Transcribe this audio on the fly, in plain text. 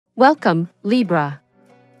Welcome, Libra.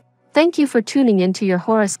 Thank you for tuning into your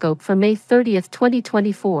horoscope for May 30th,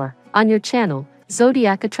 2024, on your channel,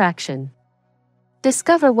 Zodiac Attraction.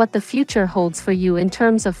 Discover what the future holds for you in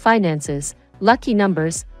terms of finances, lucky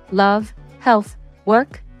numbers, love, health,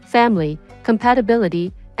 work, family,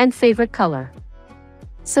 compatibility, and favorite color.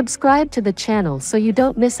 Subscribe to the channel so you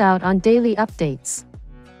don't miss out on daily updates.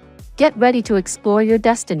 Get ready to explore your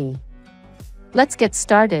destiny. Let's get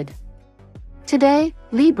started. Today,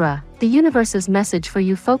 Libra, the universe's message for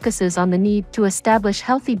you focuses on the need to establish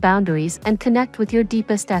healthy boundaries and connect with your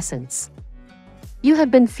deepest essence. You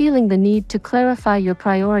have been feeling the need to clarify your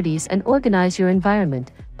priorities and organize your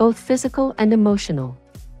environment, both physical and emotional.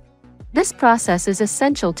 This process is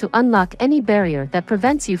essential to unlock any barrier that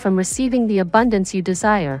prevents you from receiving the abundance you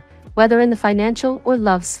desire, whether in the financial or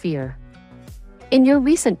love sphere. In your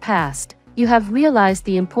recent past, you have realized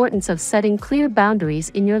the importance of setting clear boundaries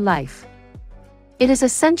in your life. It is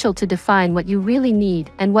essential to define what you really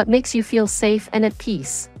need and what makes you feel safe and at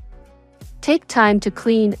peace. Take time to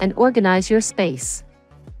clean and organize your space.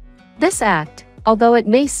 This act, although it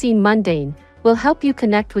may seem mundane, will help you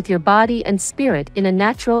connect with your body and spirit in a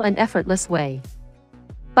natural and effortless way.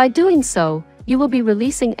 By doing so, you will be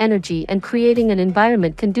releasing energy and creating an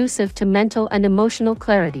environment conducive to mental and emotional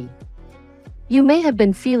clarity. You may have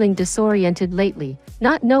been feeling disoriented lately,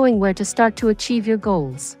 not knowing where to start to achieve your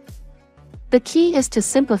goals. The key is to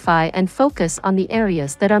simplify and focus on the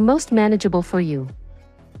areas that are most manageable for you.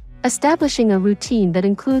 Establishing a routine that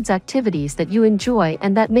includes activities that you enjoy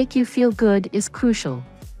and that make you feel good is crucial.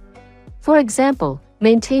 For example,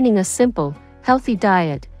 maintaining a simple, healthy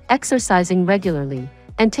diet, exercising regularly,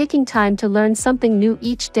 and taking time to learn something new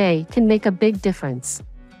each day can make a big difference.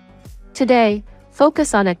 Today,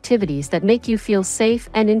 focus on activities that make you feel safe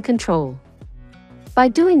and in control. By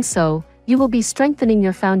doing so, you will be strengthening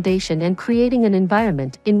your foundation and creating an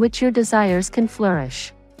environment in which your desires can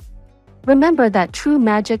flourish. Remember that true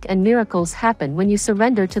magic and miracles happen when you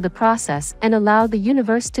surrender to the process and allow the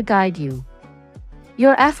universe to guide you.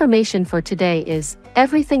 Your affirmation for today is,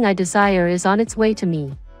 "Everything I desire is on its way to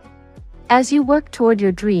me." As you work toward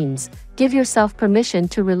your dreams, give yourself permission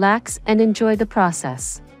to relax and enjoy the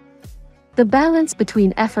process. The balance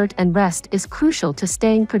between effort and rest is crucial to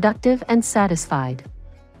staying productive and satisfied.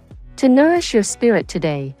 To nourish your spirit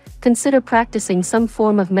today, consider practicing some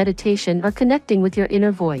form of meditation or connecting with your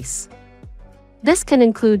inner voice. This can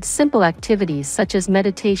include simple activities such as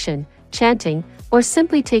meditation, chanting, or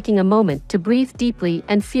simply taking a moment to breathe deeply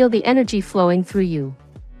and feel the energy flowing through you.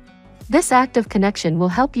 This act of connection will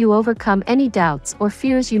help you overcome any doubts or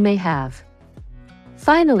fears you may have.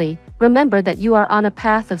 Finally, remember that you are on a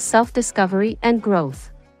path of self-discovery and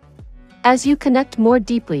growth. As you connect more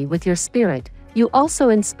deeply with your spirit, you also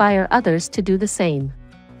inspire others to do the same.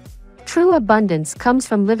 True abundance comes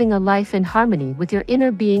from living a life in harmony with your inner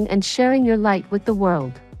being and sharing your light with the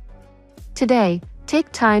world. Today, take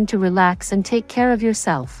time to relax and take care of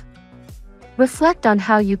yourself. Reflect on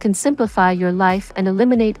how you can simplify your life and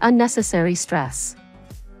eliminate unnecessary stress.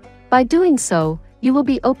 By doing so, you will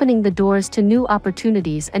be opening the doors to new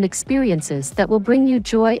opportunities and experiences that will bring you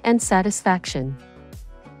joy and satisfaction.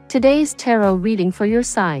 Today's tarot reading for your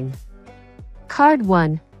sign. Card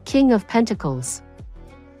 1, King of Pentacles.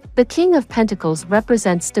 The King of Pentacles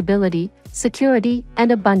represents stability, security, and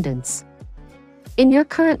abundance. In your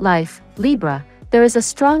current life, Libra, there is a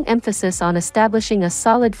strong emphasis on establishing a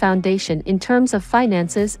solid foundation in terms of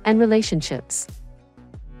finances and relationships.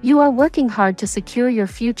 You are working hard to secure your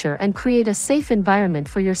future and create a safe environment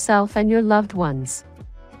for yourself and your loved ones.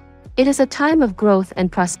 It is a time of growth and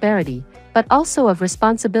prosperity, but also of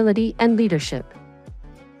responsibility and leadership.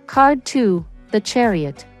 Card 2, the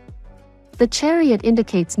Chariot. The Chariot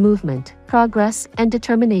indicates movement, progress, and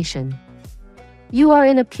determination. You are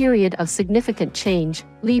in a period of significant change,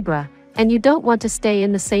 Libra, and you don't want to stay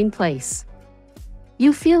in the same place.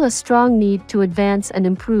 You feel a strong need to advance and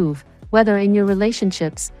improve, whether in your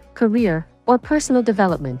relationships, career, or personal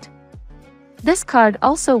development. This card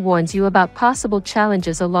also warns you about possible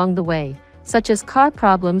challenges along the way, such as car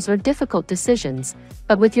problems or difficult decisions,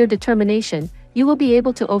 but with your determination, you will be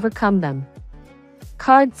able to overcome them.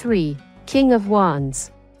 Card 3, King of Wands.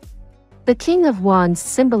 The King of Wands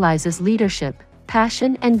symbolizes leadership,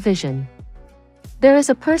 passion, and vision. There is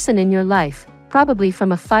a person in your life, probably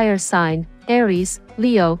from a fire sign, Aries,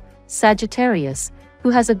 Leo, Sagittarius, who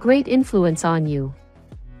has a great influence on you.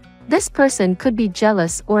 This person could be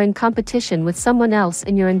jealous or in competition with someone else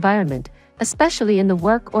in your environment, especially in the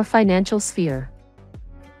work or financial sphere.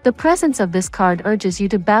 The presence of this card urges you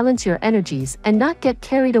to balance your energies and not get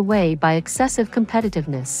carried away by excessive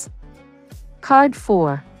competitiveness. Card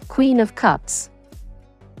 4, Queen of Cups.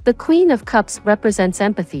 The Queen of Cups represents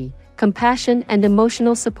empathy, compassion, and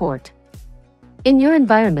emotional support. In your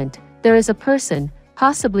environment, there is a person,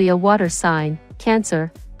 possibly a water sign,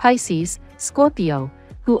 Cancer, Pisces, Scorpio,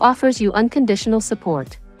 who offers you unconditional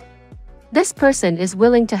support. This person is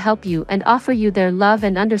willing to help you and offer you their love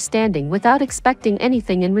and understanding without expecting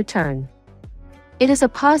anything in return. It is a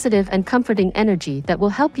positive and comforting energy that will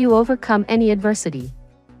help you overcome any adversity.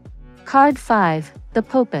 Card 5, the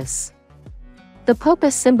Popus. The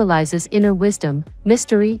Popus symbolizes inner wisdom,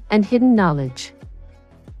 mystery, and hidden knowledge.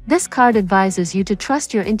 This card advises you to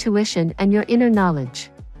trust your intuition and your inner knowledge.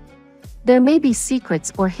 There may be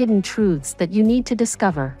secrets or hidden truths that you need to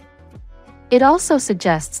discover. It also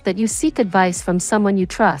suggests that you seek advice from someone you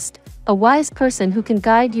trust, a wise person who can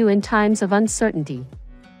guide you in times of uncertainty.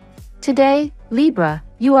 Today, Libra,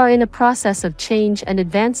 you are in a process of change and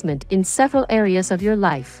advancement in several areas of your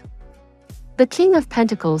life. The King of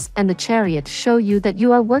Pentacles and the Chariot show you that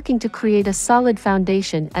you are working to create a solid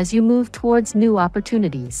foundation as you move towards new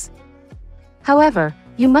opportunities. However,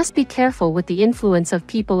 you must be careful with the influence of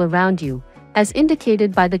people around you, as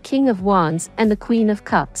indicated by the King of Wands and the Queen of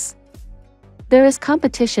Cups. There is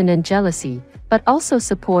competition and jealousy, but also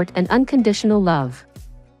support and unconditional love.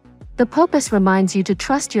 The Popus reminds you to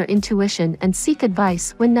trust your intuition and seek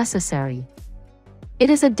advice when necessary.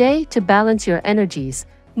 It is a day to balance your energies,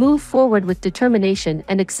 move forward with determination,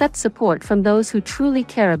 and accept support from those who truly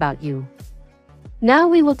care about you. Now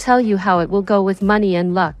we will tell you how it will go with money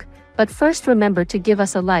and luck, but first remember to give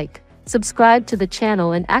us a like, subscribe to the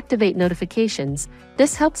channel and activate notifications.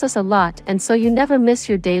 This helps us a lot and so you never miss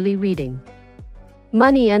your daily reading.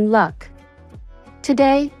 Money and luck.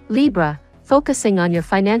 Today, Libra, focusing on your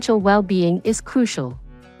financial well-being is crucial.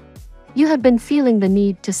 You have been feeling the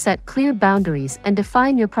need to set clear boundaries and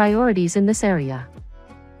define your priorities in this area.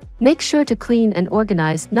 Make sure to clean and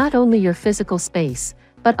organize not only your physical space,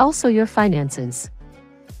 but also your finances.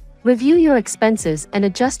 Review your expenses and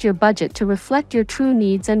adjust your budget to reflect your true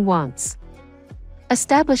needs and wants.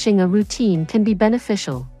 Establishing a routine can be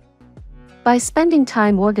beneficial. By spending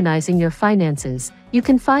time organizing your finances, you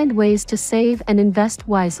can find ways to save and invest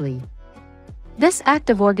wisely. This act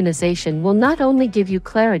of organization will not only give you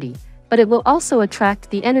clarity, but it will also attract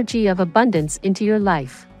the energy of abundance into your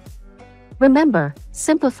life. Remember,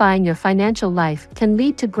 simplifying your financial life can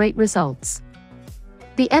lead to great results.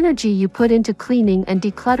 The energy you put into cleaning and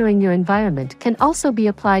decluttering your environment can also be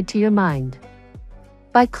applied to your mind.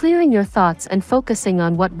 By clearing your thoughts and focusing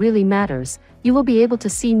on what really matters, you will be able to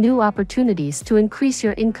see new opportunities to increase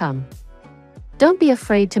your income. Don't be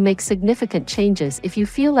afraid to make significant changes if you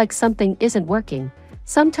feel like something isn't working.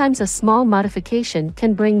 Sometimes a small modification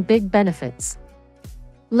can bring big benefits.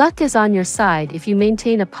 Luck is on your side if you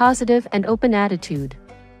maintain a positive and open attitude.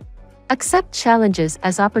 Accept challenges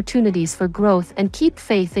as opportunities for growth and keep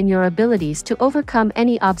faith in your abilities to overcome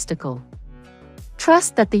any obstacle.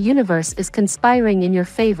 Trust that the universe is conspiring in your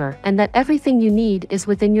favor and that everything you need is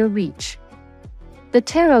within your reach. The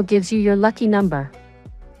tarot gives you your lucky number.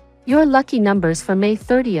 Your lucky numbers for May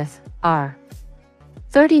 30th are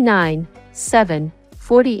 39, 7,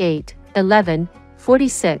 48, 11,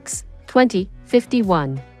 46, 20,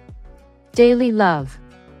 51. Daily love.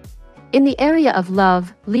 In the area of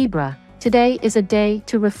love, Libra, today is a day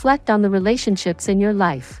to reflect on the relationships in your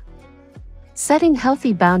life. Setting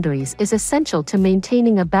healthy boundaries is essential to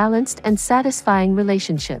maintaining a balanced and satisfying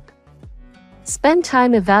relationship. Spend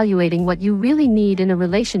time evaluating what you really need in a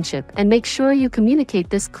relationship and make sure you communicate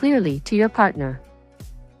this clearly to your partner.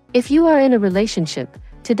 If you are in a relationship,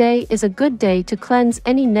 today is a good day to cleanse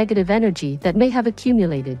any negative energy that may have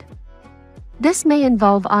accumulated. This may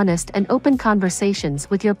involve honest and open conversations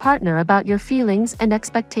with your partner about your feelings and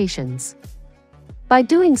expectations. By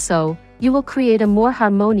doing so, you will create a more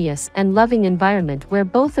harmonious and loving environment where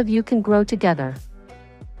both of you can grow together.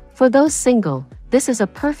 For those single, this is a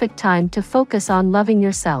perfect time to focus on loving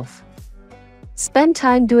yourself. Spend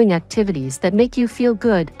time doing activities that make you feel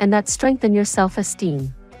good and that strengthen your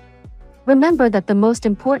self-esteem. Remember that the most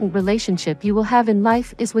important relationship you will have in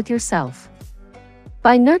life is with yourself.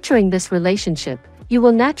 By nurturing this relationship, you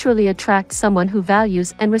will naturally attract someone who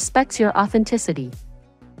values and respects your authenticity.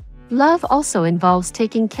 Love also involves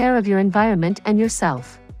taking care of your environment and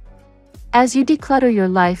yourself. As you declutter your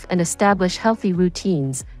life and establish healthy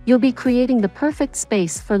routines, you'll be creating the perfect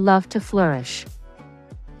space for love to flourish.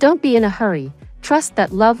 Don't be in a hurry, trust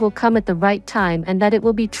that love will come at the right time and that it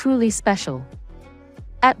will be truly special.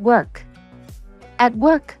 At work. At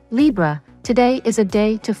work, Libra, today is a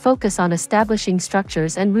day to focus on establishing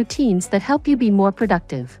structures and routines that help you be more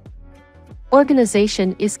productive.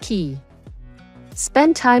 Organization is key.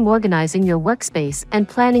 Spend time organizing your workspace and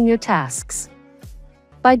planning your tasks.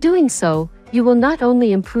 By doing so, you will not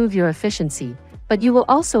only improve your efficiency, but you will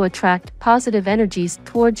also attract positive energies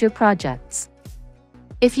towards your projects.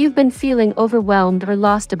 If you've been feeling overwhelmed or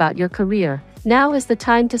lost about your career, now is the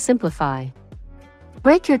time to simplify.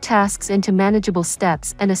 Break your tasks into manageable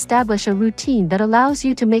steps and establish a routine that allows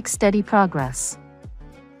you to make steady progress.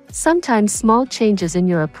 Sometimes small changes in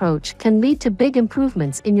your approach can lead to big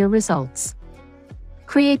improvements in your results.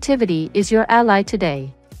 Creativity is your ally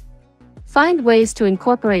today. Find ways to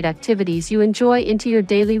incorporate activities you enjoy into your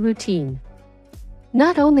daily routine.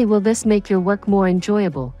 Not only will this make your work more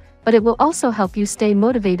enjoyable, but it will also help you stay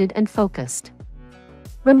motivated and focused.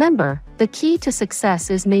 Remember, the key to success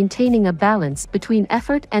is maintaining a balance between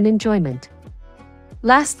effort and enjoyment.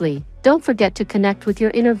 Lastly, don't forget to connect with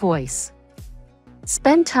your inner voice.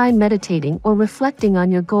 Spend time meditating or reflecting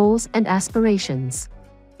on your goals and aspirations.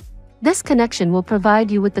 This connection will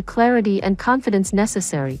provide you with the clarity and confidence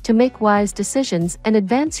necessary to make wise decisions and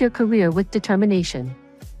advance your career with determination.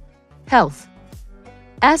 Health.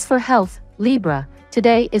 As for health, Libra,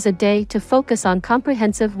 today is a day to focus on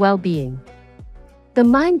comprehensive well-being. The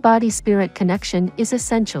mind-body-spirit connection is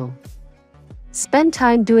essential. Spend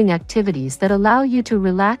time doing activities that allow you to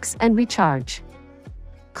relax and recharge.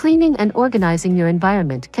 Cleaning and organizing your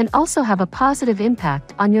environment can also have a positive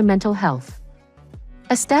impact on your mental health.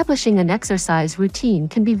 Establishing an exercise routine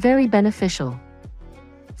can be very beneficial.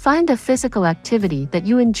 Find a physical activity that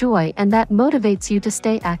you enjoy and that motivates you to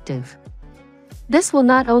stay active. This will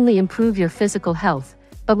not only improve your physical health,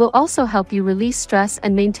 but will also help you release stress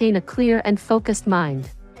and maintain a clear and focused mind.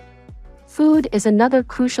 Food is another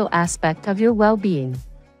crucial aspect of your well-being.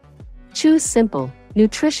 Choose simple,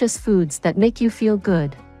 nutritious foods that make you feel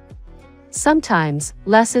good. Sometimes,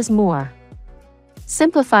 less is more.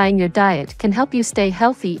 Simplifying your diet can help you stay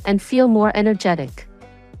healthy and feel more energetic.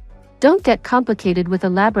 Don't get complicated with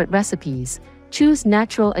elaborate recipes, choose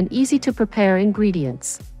natural and easy-to-prepare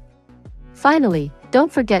ingredients. Finally,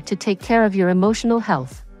 don't forget to take care of your emotional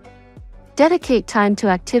health. Dedicate time to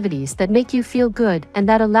activities that make you feel good and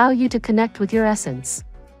that allow you to connect with your essence.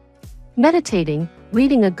 Meditating,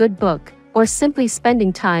 reading a good book, or simply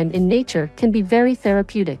spending time in nature can be very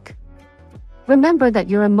therapeutic. Remember that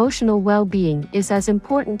your emotional well-being is as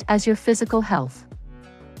important as your physical health.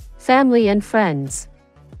 Family and friends.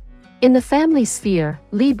 In the family sphere,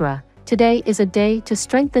 Libra, today is a day to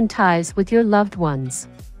strengthen ties with your loved ones.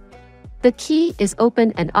 The key is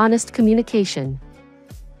open and honest communication.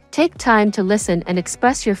 Take time to listen and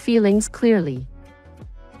express your feelings clearly.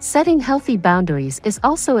 Setting healthy boundaries is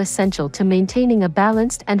also essential to maintaining a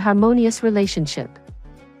balanced and harmonious relationship.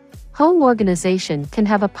 Home organization can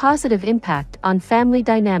have a positive impact on family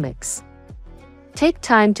dynamics. Take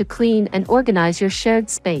time to clean and organize your shared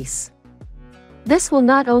space. This will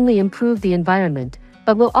not only improve the environment,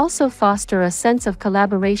 but will also foster a sense of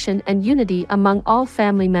collaboration and unity among all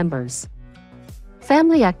family members.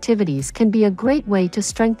 Family activities can be a great way to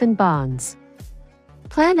strengthen bonds.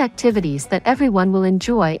 Plan activities that everyone will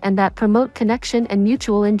enjoy and that promote connection and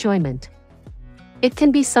mutual enjoyment. It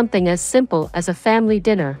can be something as simple as a family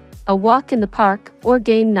dinner, a walk in the park, or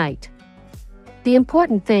game night. The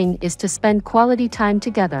important thing is to spend quality time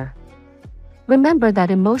together. Remember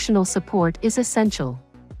that emotional support is essential.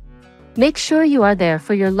 Make sure you are there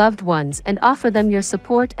for your loved ones and offer them your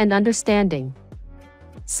support and understanding.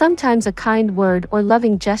 Sometimes a kind word or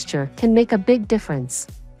loving gesture can make a big difference.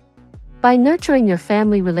 By nurturing your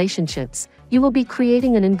family relationships, you will be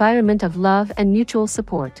creating an environment of love and mutual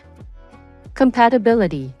support.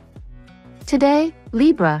 Compatibility. Today,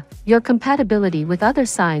 Libra, your compatibility with other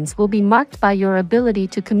signs will be marked by your ability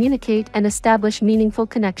to communicate and establish meaningful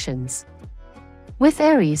connections. With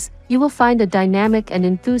Aries, you will find a dynamic and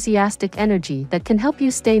enthusiastic energy that can help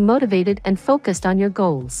you stay motivated and focused on your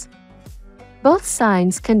goals. Both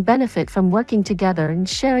signs can benefit from working together and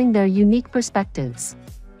sharing their unique perspectives.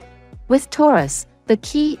 With Taurus, the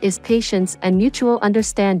key is patience and mutual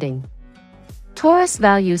understanding. Taurus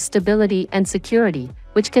values stability and security,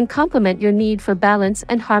 which can complement your need for balance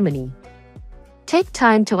and harmony. Take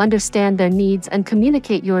time to understand their needs and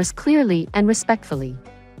communicate yours clearly and respectfully.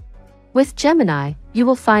 With Gemini, you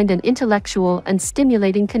will find an intellectual and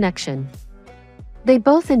stimulating connection. They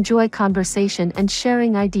both enjoy conversation and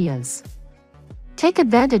sharing ideas. Take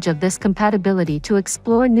advantage of this compatibility to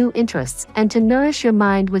explore new interests and to nourish your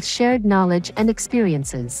mind with shared knowledge and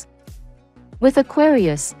experiences. With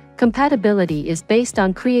Aquarius, compatibility is based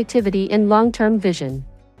on creativity and long-term vision.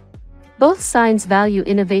 Both signs value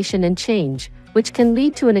innovation and change, which can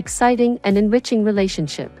lead to an exciting and enriching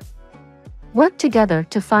relationship. Work together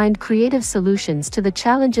to find creative solutions to the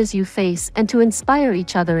challenges you face and to inspire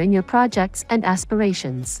each other in your projects and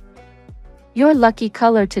aspirations. Your lucky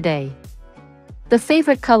color today. The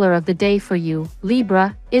favorite color of the day for you,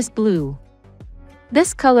 Libra, is blue.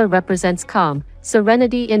 This color represents calm,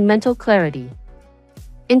 serenity, and mental clarity.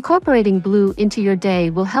 Incorporating blue into your day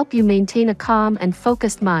will help you maintain a calm and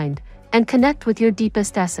focused mind, and connect with your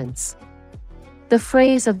deepest essence. The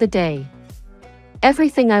phrase of the day.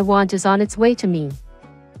 Everything I want is on its way to me.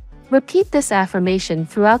 Repeat this affirmation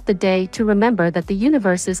throughout the day to remember that the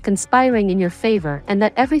universe is conspiring in your favor and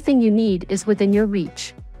that everything you need is within your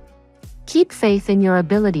reach. Keep faith in your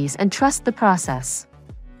abilities and trust the process.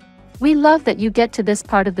 We love that you get to this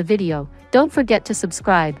part of the video. Don't forget to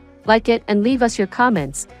subscribe, like it, and leave us your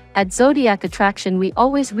comments. At Zodiac Attraction, we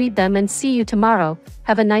always read them, and see you tomorrow.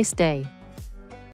 Have a nice day.